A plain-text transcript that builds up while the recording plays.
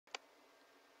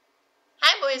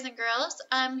boys and girls.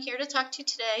 I'm here to talk to you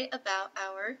today about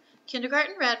our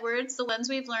kindergarten red words, the ones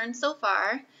we've learned so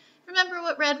far. Remember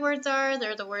what red words are?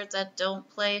 They're the words that don't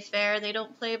play fair. They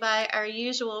don't play by our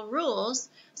usual rules,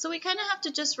 so we kind of have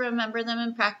to just remember them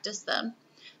and practice them.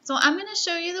 So I'm going to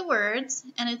show you the words,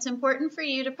 and it's important for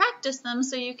you to practice them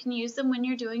so you can use them when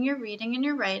you're doing your reading and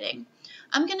your writing.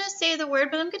 I'm going to say the word,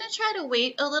 but I'm going to try to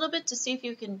wait a little bit to see if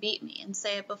you can beat me and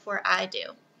say it before I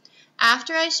do.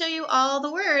 After I show you all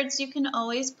the words, you can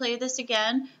always play this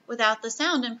again without the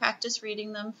sound and practice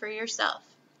reading them for yourself.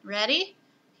 Ready?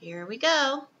 Here we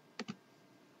go.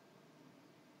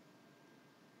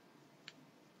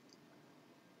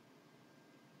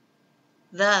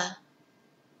 The,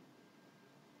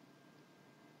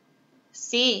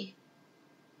 see,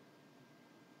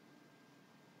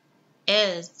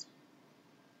 is,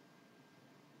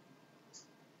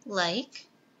 like,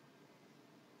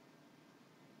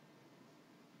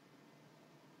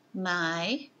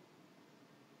 my,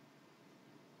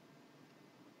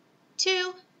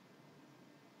 to,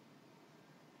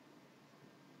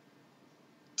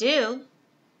 do,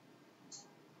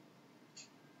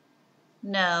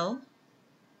 know,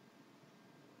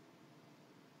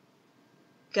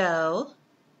 go,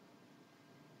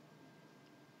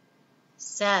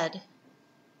 said,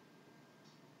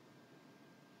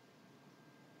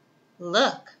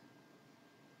 look,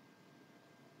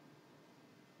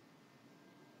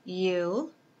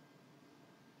 you,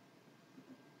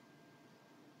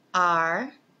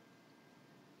 are,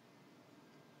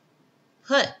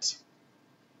 put,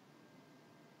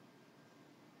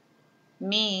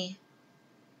 me,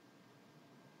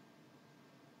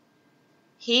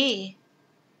 he,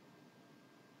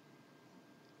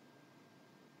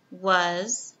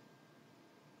 was,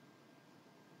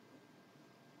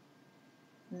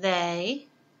 they,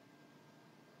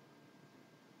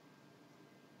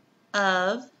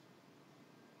 of,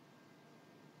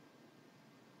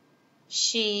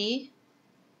 she,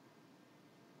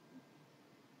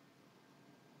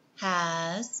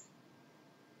 has,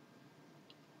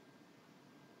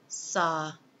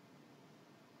 saw.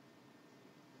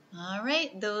 All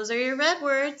right, those are your red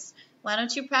words. Why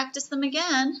don't you practice them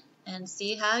again and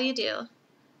see how you do?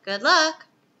 Good luck.